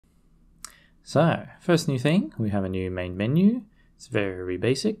So, first new thing, we have a new main menu. It's very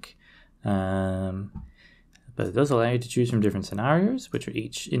basic, but it does allow you to choose from different scenarios, which are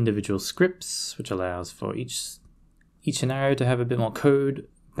each individual scripts, which allows for each scenario to have a bit more code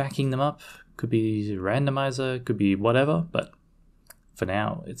backing them up. Could be randomizer, could be whatever, but for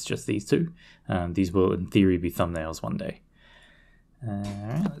now, it's just these two. These will, in theory, be thumbnails one day.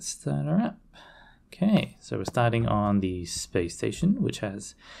 Alright, let's start our app. Okay, so we're starting on the space station, which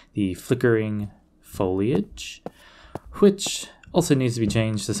has the flickering foliage, which also needs to be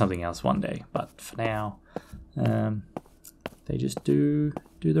changed to something else one day. But for now, they just do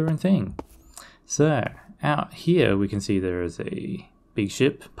their own thing. So out here, we can see there is a big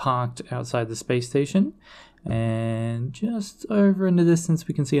ship parked outside the space station, and just over in the distance,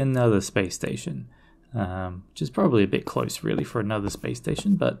 we can see another space station, which is probably a bit close, really, for another space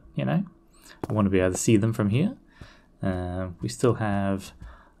station. But you know, I want to be able to see them from here. We still have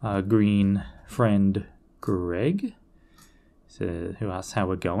our green friend Greg, who asks how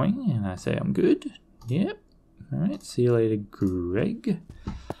we're going, and I say I'm good. Yep. Alright, see you later, Greg.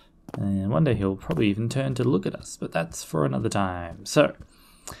 And one day he'll probably even turn to look at us, but that's for another time. So,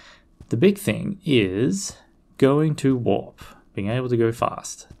 the big thing is going to warp, being able to go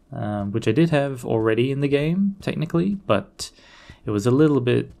fast, which I did have already in the game, technically, but it was a little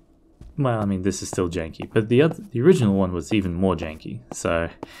bit. Well, I mean, this is still janky, but the original one was even more janky. So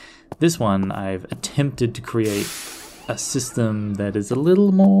this one, I've attempted to create a system that is a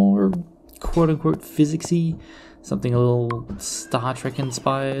little more quote-unquote physicsy, something a little Star Trek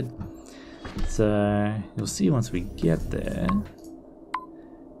inspired. So you'll see once we get there.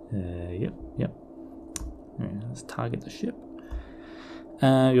 Yep. Right, let's target the ship.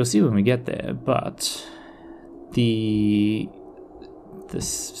 You'll see when we get there, but the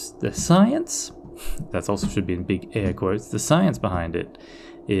science, that also should be in big air quotes, the science behind it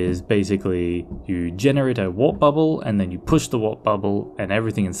is basically you generate a warp bubble and then you push the warp bubble and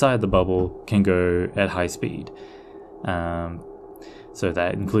everything inside the bubble can go at high speed. So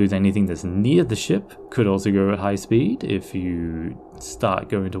that includes anything that's near the ship, could also go at high speed if you start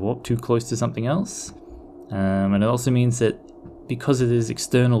going to warp too close to something else. And it also means that because it is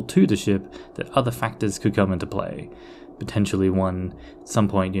external to the ship, that other factors could come into play. Potentially at some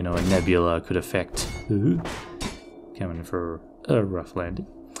point, you know, a nebula could affect, coming for a rough landing.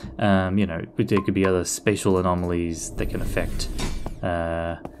 You know, there could be other spatial anomalies that can affect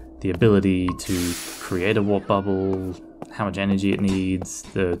the ability to create a warp bubble, how much energy it needs,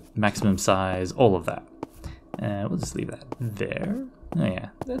 the maximum size, all of that. We'll just leave that there. Oh yeah,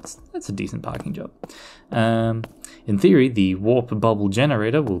 that's a decent parking job. In theory, the warp bubble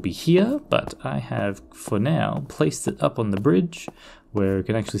generator will be here, but I have, for now, placed it up on the bridge where you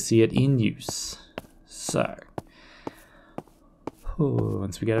can actually see it in use. So,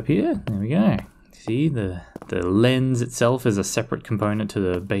 once we get up here, there we go. See, the lens itself is a separate component to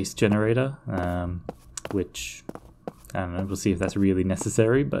the base generator, which, I don't know, we'll see if that's really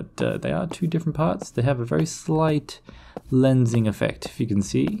necessary, but they are two different parts. They have a very slight lensing effect, if you can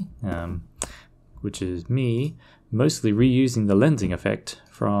see, which is me mostly reusing the lensing effect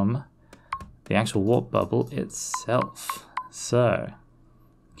from the actual warp bubble itself. So,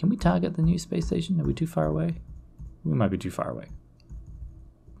 can we target the new space station? Are we too far away? We might be too far away.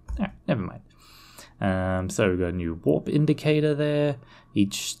 Alright, never mind. So we've got a new warp indicator there.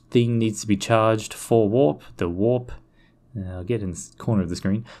 Each thing needs to be charged for warp. The warp, I'll get in the corner of the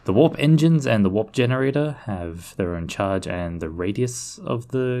screen. The warp engines and the warp generator have their own charge and the radius of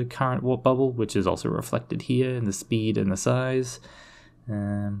the current warp bubble, which is also reflected here in the speed and the size. If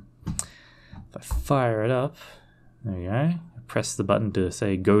I fire it up, there we go. I press the button to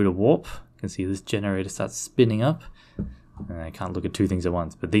say go to warp. You can see this generator starts spinning up. I can't look at two things at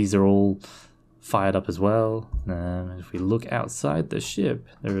once, but these are all fired up as well. If we look outside the ship,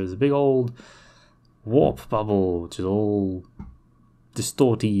 there is a big old warp bubble, which is all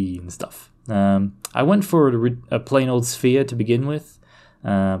distorty and stuff. I went for a plain old sphere to begin with,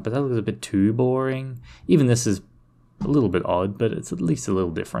 but that looks a bit too boring. Even this is a little bit odd, but it's at least a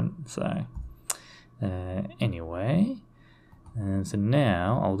little different. So anyway, so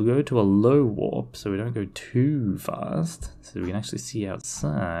now I'll go to a low warp so we don't go too fast, so we can actually see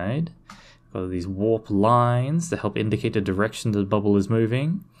outside. Got these warp lines to help indicate the direction the bubble is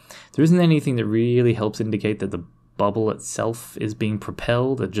moving. There isn't anything that really helps indicate that the bubble itself is being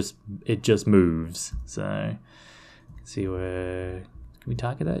propelled. It just moves. So, see where, can we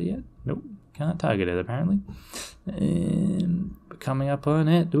target that yet? Nope, can't target it apparently. And we're coming up on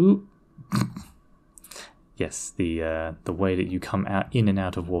it. Ooh. Yes, the way that you come in and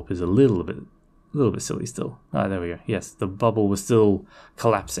out of warp is a little bit silly still. Ah, there we go. Yes, the bubble was still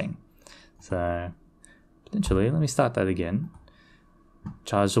collapsing. So potentially, let me start that again.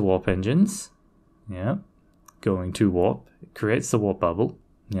 Charge the warp engines. Yep. Going to warp. It creates the warp bubble.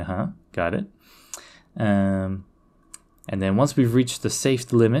 Got it. And then once we've reached the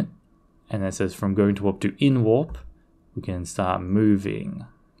safe limit, and that says from going to warp to in warp, we can start moving.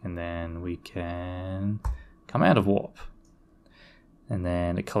 And then we can come out of warp. And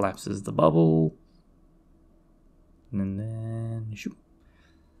then it collapses the bubble. And then shoot.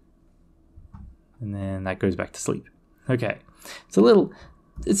 And then that goes back to sleep. Okay.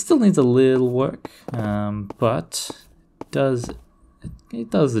 It still needs a little work, but it does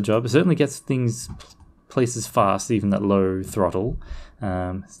the job. It certainly gets things places fast, even at low throttle.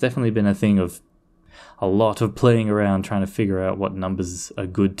 It's definitely been a thing of a lot of playing around, trying to figure out what numbers are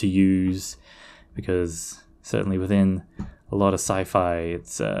good to use, because certainly within a lot of sci-fi,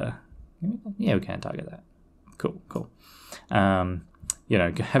 it's yeah, we can't target that. Cool. You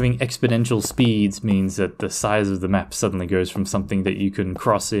know, having exponential speeds means that the size of the map suddenly goes from something that you can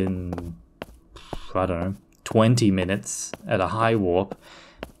cross in, I don't know, 20 minutes at a high warp.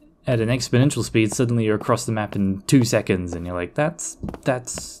 At an exponential speed, suddenly you're across the map in 2 seconds, and you're like,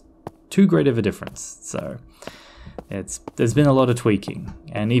 that's too great of a difference. So there's been a lot of tweaking,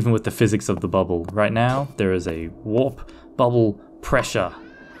 and even with the physics of the bubble, right now there is a warp bubble pressure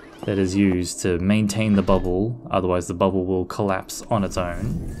that is used to maintain the bubble, otherwise the bubble will collapse on its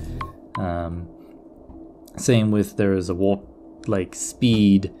own. Same with, there is a warp like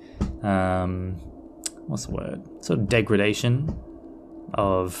speed, what's the word? Sort of degradation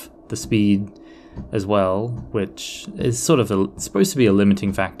of the speed as well, which is sort of supposed to be a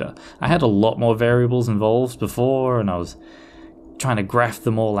limiting factor. I had a lot more variables involved before, and I was trying to graph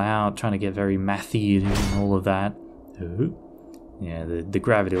them all out, trying to get very mathy and all of that. Ooh. Yeah, the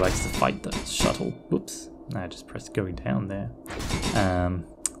gravity likes to fight the shuttle. Whoops, I just pressed going down there.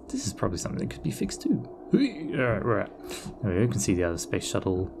 This is probably something that could be fixed too. Right. There we go, you can see the other space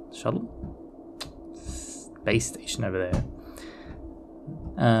shuttle? Space station over there.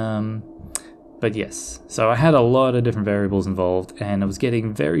 But yes, so I had a lot of different variables involved, and it was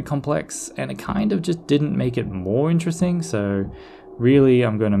getting very complex, and it kind of just didn't make it more interesting. So really,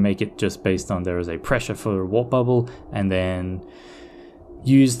 I'm going to make it just based on there is a pressure for a warp bubble, and then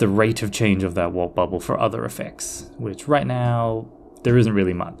use the rate of change of that warp bubble for other effects, which right now there isn't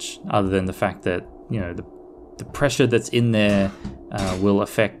really much, other than the fact that, you know, the pressure that's in there will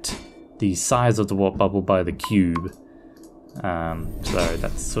affect the size of the warp bubble by the cube. So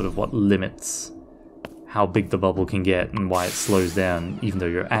that's sort of what limits how big the bubble can get and why it slows down, even though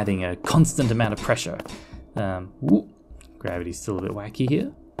you're adding a constant amount of pressure. Gravity's still a bit wacky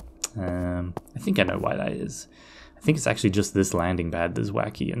here. I think I know why that is. I think it's actually just this landing pad that's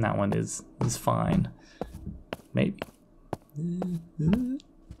wacky, and that one is fine. Maybe.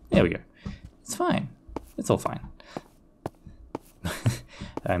 There we go. It's fine. It's all fine.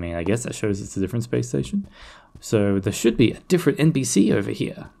 I mean, I guess that shows it's a different space station. So there should be a different NPC over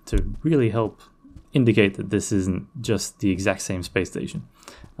here to really help indicate that this isn't just the exact same space station.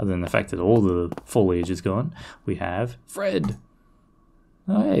 Other than the fact that all the foliage is gone, we have Fred.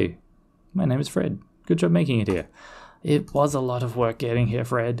 Oh, hey, my name is Fred. Good job making it here. It was a lot of work getting here,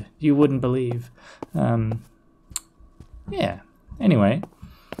 Fred. You wouldn't believe. Yeah, anyway.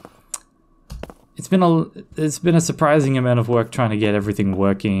 It's been a surprising amount of work trying to get everything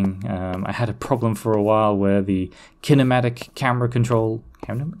working. I had a problem for a while where the kinematic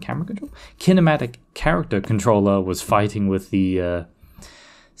kinematic character controller was fighting with the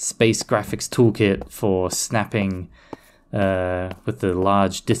space graphics toolkit for snapping with the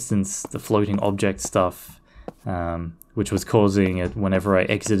large distance, the floating object stuff, which was causing it whenever I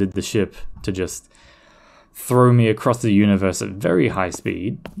exited the ship to just throw me across the universe at very high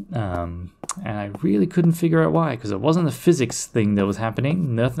speed. And I really couldn't figure out why, because it wasn't a physics thing that was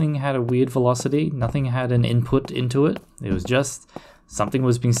happening. Nothing had a weird velocity. Nothing had an input into it. It was just something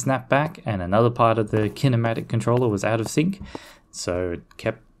was being snapped back, and another part of the kinematic controller was out of sync. So it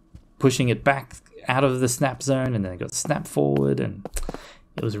kept pushing it back out of the snap zone, and then it got snapped forward, and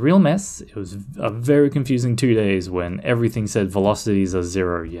it was a real mess. It was a very confusing 2 days when everything said velocities are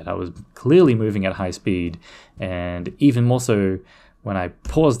 0, yet I was clearly moving at high speed. And even more so, when I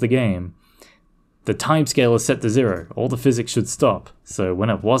paused the game, the timescale is set to 0. All the physics should stop. So when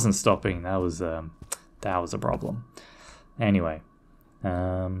it wasn't stopping, that was a problem. Anyway,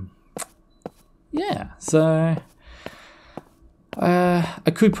 yeah. So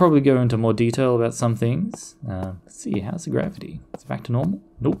I could probably go into more detail about some things. Let's see. How's the gravity? It's back to normal.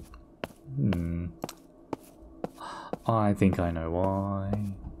 Nope. I think I know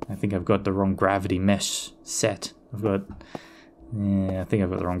why. I think I've got the wrong gravity mesh set. I've got Yeah, I think I've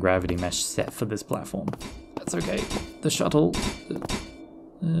got the wrong gravity mesh set for this platform. That's okay. The shuttle...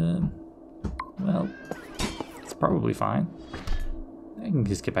 well, it's probably fine. I can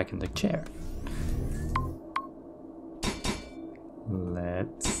just get back in the chair.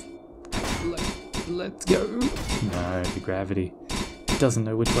 Let's go. No, the gravity doesn't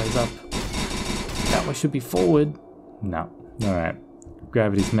know which way's up. That way should be forward. No. Alright.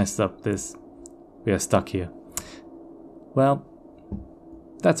 Gravity's messed up this. We are stuck here. Well,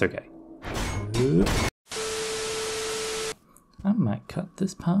 that's okay. I might cut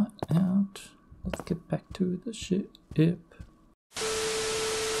this part out. Let's get back to the ship.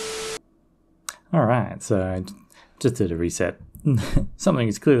 Alright, so I just did a reset. Something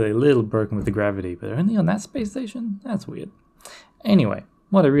is clearly a little broken with the gravity, but only on that space station? That's weird. Anyway,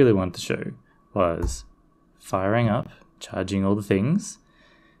 what I really wanted to show was firing up, charging all the things.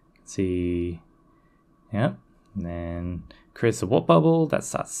 See, yep, and then creates a warp bubble that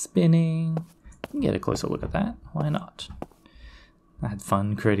starts spinning. You can get a closer look at that. Why not? I had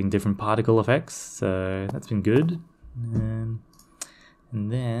fun creating different particle effects, so that's been good. And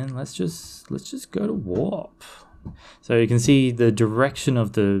then let's just go to warp. So you can see the direction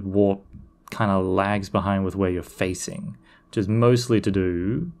of the warp kind of lags behind with where you're facing, which is mostly to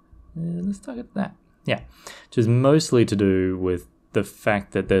do. Let's target that. Yeah, which is mostly to do with the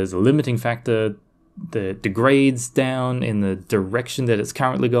fact that there's a limiting factor that degrades down in the direction that it's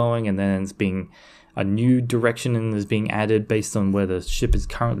currently going, and then it's being a new direction and is being added based on where the ship is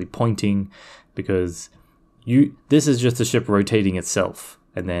currently pointing, because this is just the ship rotating itself,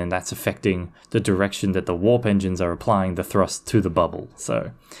 and then that's affecting the direction that the warp engines are applying the thrust to the bubble.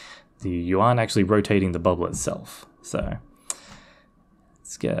 So you aren't actually rotating the bubble itself. So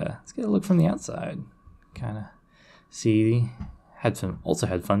let's get a look from the outside. Kind of see, also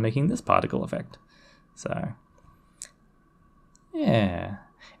had fun making this particle effect. So yeah,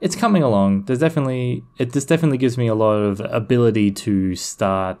 it's coming along. This definitely gives me a lot of ability to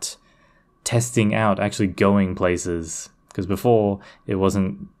start testing out actually going places, because before it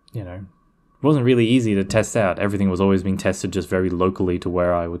wasn't really easy to test out. Everything was always being tested just very locally to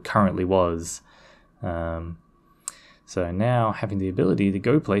where I currently was. So now having the ability to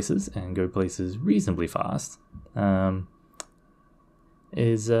go places and go places reasonably fast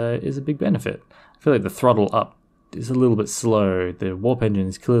is a big benefit. I feel like the throttle up is a little bit slow. The warp engine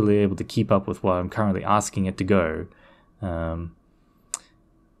is clearly able to keep up with what I'm currently asking it to go,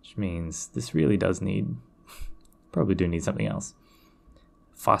 which means this really does probably do need something else.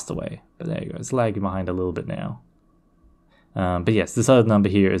 Faster way, but there you go. It's lagging behind a little bit now. But yes, this other number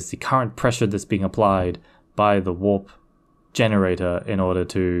here is the current pressure that's being applied by the warp generator in order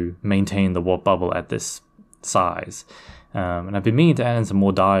to maintain the warp bubble at this size. And I've been meaning to add in some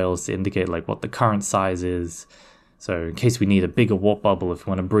more dials to indicate like what the current size is. So in case we need a bigger warp bubble, if you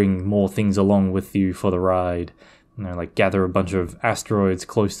want to bring more things along with you for the ride, like gather a bunch of asteroids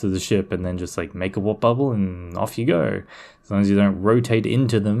close to the ship and then just like make a warp bubble and off you go. As long as you don't rotate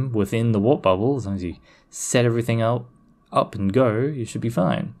into them within the warp bubble, as long as you set everything up and go, you should be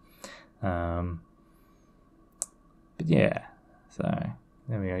fine. But yeah, so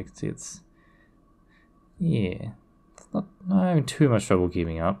there we go. You can see it's not having too much trouble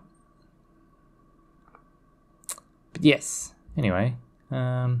keeping up. But yes, anyway,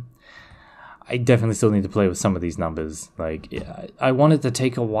 I definitely still need to play with some of these numbers. Like, I wanted to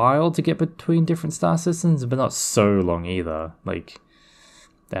take a while to get between different star systems, but not so long either. Like,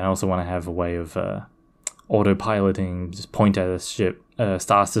 then I also want to have a way of autopiloting, just point at a ship,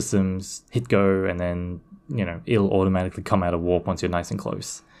 star systems, hit go, and then, it'll automatically come out of warp once you're nice and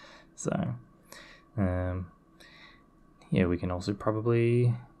close. So, yeah, we can also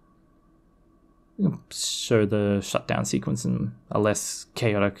probably show the shutdown sequence in a less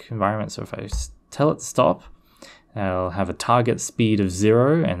chaotic environment. So if I tell it to stop, I'll have a target speed of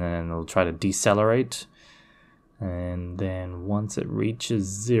 0, and then it'll try to decelerate. And then once it reaches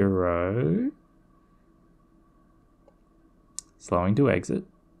 0, slowing to exit.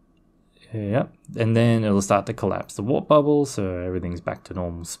 Yep. And then it'll start to collapse the warp bubble, so everything's back to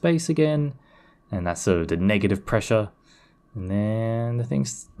normal space again. And that's sort of the negative pressure. And then the thing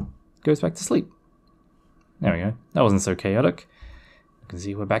goes back to sleep. There we go. That wasn't so chaotic. You can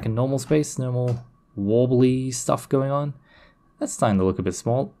see we're back in normal space, normal wobbly stuff going on. That's starting to look a bit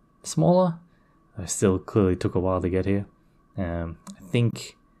smaller. I still clearly took a while to get here. I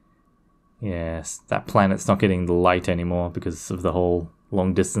think, yes, that planet's not getting the light anymore because of the whole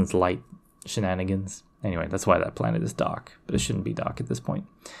long distance light shenanigans. Anyway, that's why that planet is dark, but it shouldn't be dark at this point.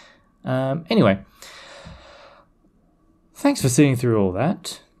 Anyway, thanks for sitting through all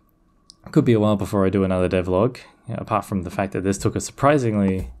that. Could be a while before I do another devlog. apart from the fact that this took a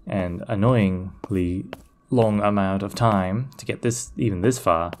surprisingly and annoyingly long amount of time to get even this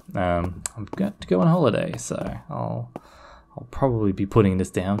far, I've got to go on holiday, so I'll probably be putting this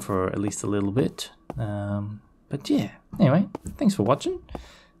down for at least a little bit. But yeah, anyway, thanks for watching.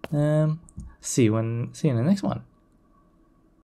 See you in the next one.